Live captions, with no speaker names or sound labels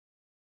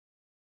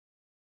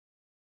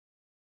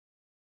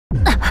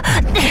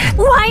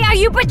Why are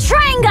you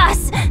betraying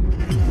us?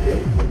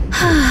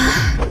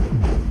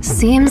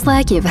 Seems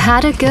like you've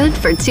had it good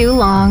for too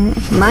long.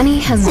 Money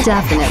has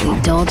definitely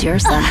dulled your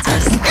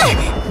senses.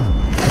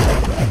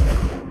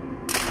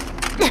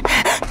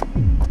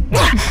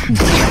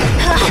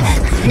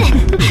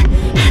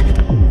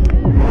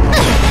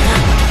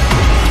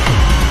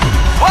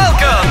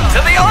 Welcome to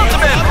the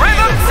Ultimate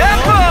Rhythm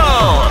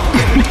Temple!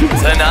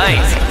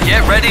 Tonight,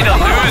 get ready to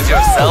lose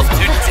yourself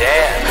to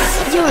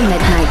dance. Your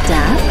midnight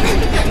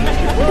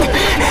death.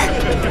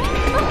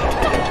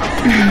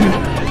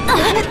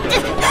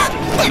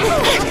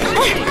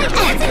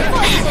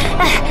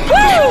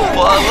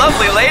 Well, a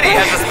lovely lady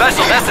has a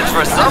special message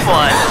for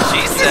someone.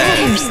 She says,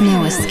 There's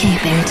no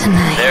escaping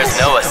tonight. there's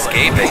no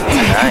escaping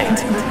tonight.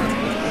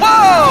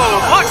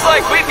 Whoa! Looks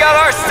like we've got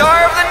our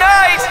star of the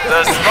night!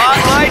 The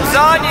spotlight's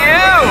on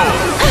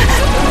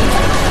you!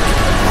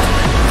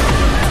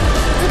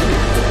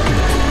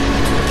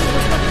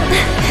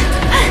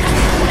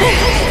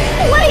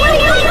 What do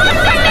you want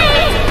from me?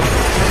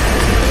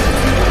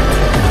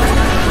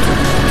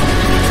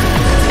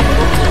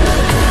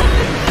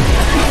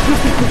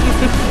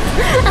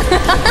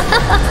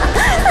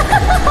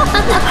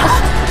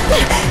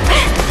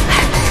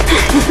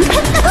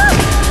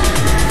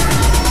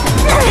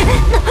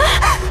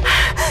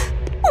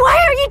 Why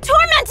are you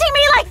tormenting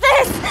me like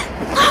this?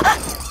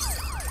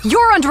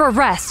 You're under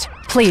arrest.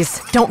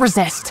 Please, don't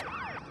resist.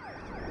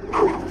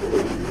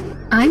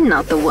 I'm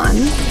not the one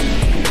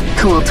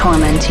who will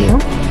torment you.